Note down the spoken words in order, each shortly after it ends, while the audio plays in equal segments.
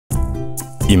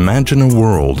Imagine a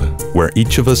world where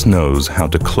each of us knows how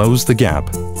to close the gap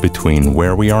between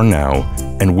where we are now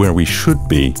and where we should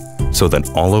be so that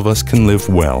all of us can live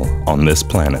well on this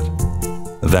planet.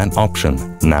 That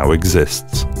option now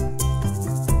exists.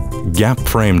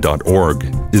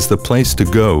 GAPFRAME.org is the place to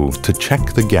go to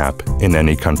check the gap in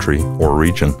any country or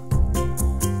region.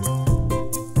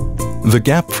 The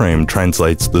GAPFRAME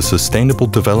translates the Sustainable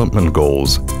Development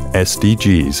Goals,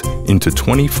 SDGs, into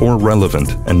 24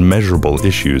 relevant and measurable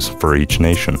issues for each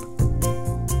nation.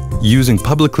 Using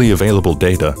publicly available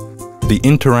data, the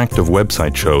interactive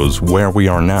website shows where we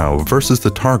are now versus the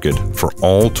target for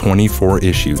all 24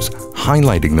 issues,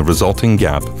 highlighting the resulting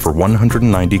gap for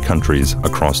 190 countries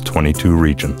across 22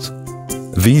 regions.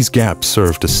 These gaps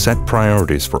serve to set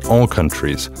priorities for all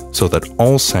countries so that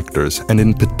all sectors, and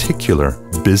in particular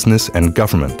business and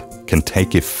government, can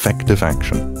take effective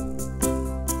action.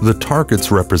 The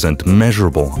targets represent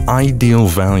measurable, ideal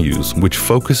values which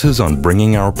focuses on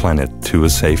bringing our planet to a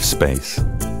safe space.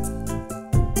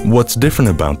 What's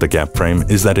different about the GAPFRAME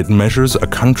is that it measures a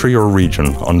country or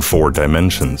region on 4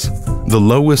 dimensions. The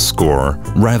lowest score,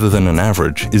 rather than an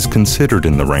average, is considered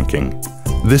in the ranking.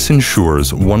 This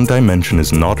ensures one dimension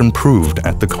is not improved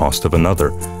at the cost of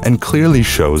another, and clearly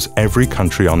shows every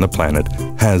country on the planet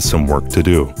has some work to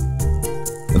do.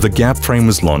 The GAPFRAME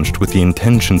was launched with the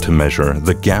intention to measure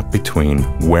the gap between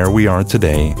where we are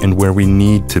today and where we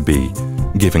need to be,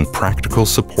 giving practical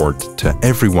support to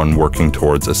everyone working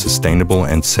towards a sustainable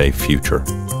and safe future.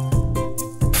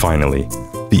 Finally,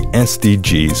 the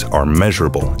SDGs are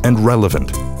measurable and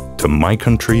relevant to my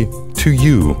country, to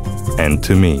you, and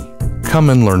to me. Come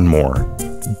and learn more.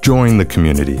 Join the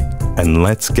community, and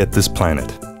let's get this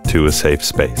planet to a safe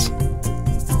space.